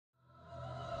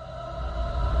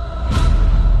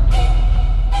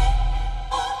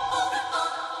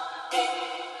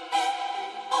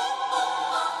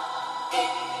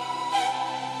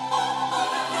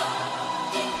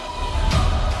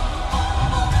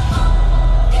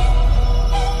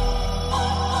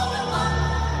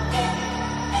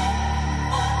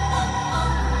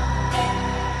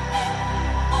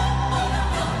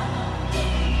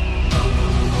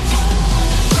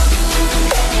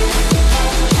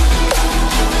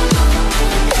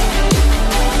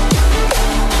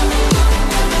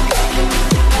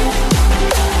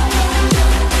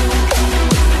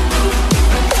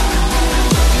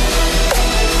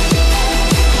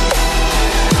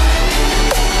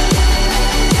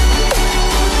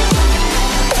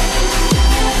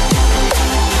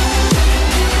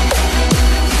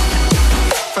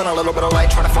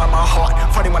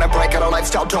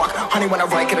dark. Honey, when I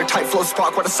write, get a tight flow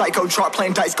spark. What a psycho chart,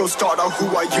 playing dice, go starter.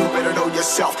 Who are you? Better know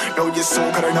yourself. Know your soul,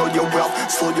 gotta know your wealth.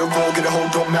 Slow your roll, get a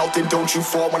hold, don't melt. And don't you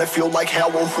fall when I feel like hell.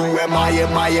 Well, who am I?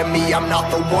 Am I and me? I'm not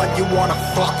the one you wanna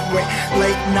fuck with.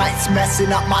 Late nights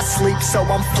messing up my sleep, so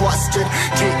I'm flustered.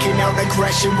 Taking out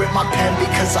aggression with my pen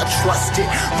because I trust it.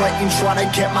 Writing, trying to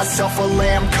get myself a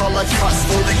lamb color cuss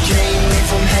for the game. Leave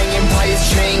him hanging by his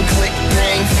chain. Click,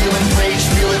 bang, feeling rage,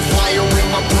 feeling fire in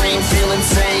my brain. Feel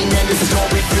insane, and it's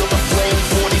story, feel the flame.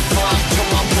 45 to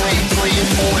my brain, praying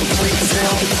for it, please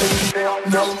help.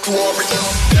 No glory.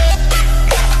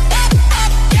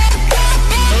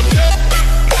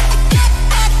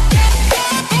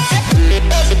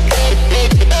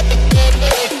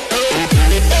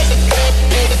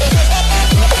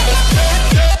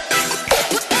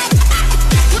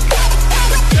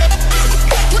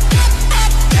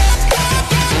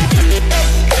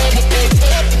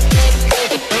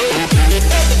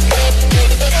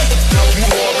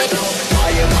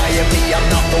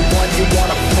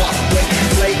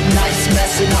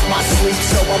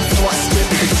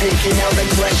 Taking out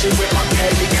aggression with my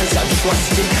pen because I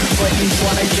trust it. But you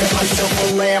trying to get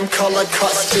myself a lamb-colored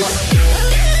custard.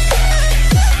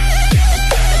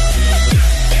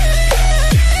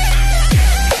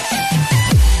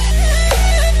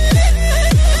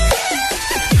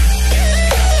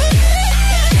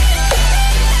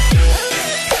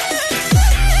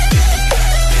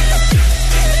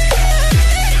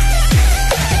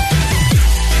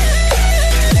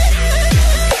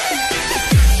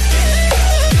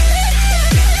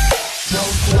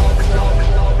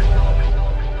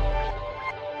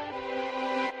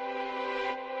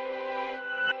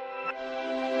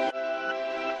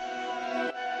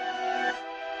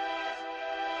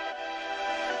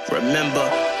 Remember,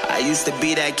 I used to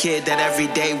be that kid that every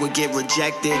day would get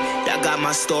rejected. Y'all got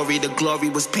my story, the glory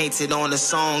was painted on a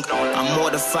song. I'm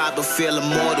mortified but feel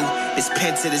immortal. This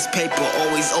pen to this paper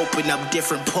always open up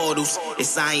different portals.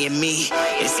 It's I and me,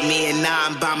 it's me and I.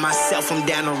 I'm by myself, I'm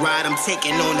down the ride. I'm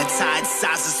taking on the tide,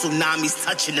 size of tsunamis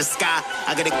touching the sky.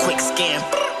 I got a quick scan,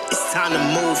 it's time to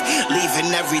move.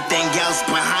 Leaving everything else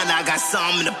behind, I got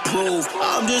something to prove.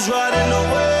 I'm just riding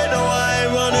away, no I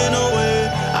ain't running away.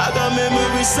 I got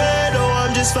memories set, oh,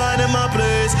 I'm just finding my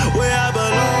place where I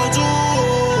belong to.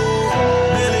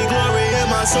 Feeling glory in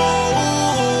my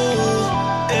soul.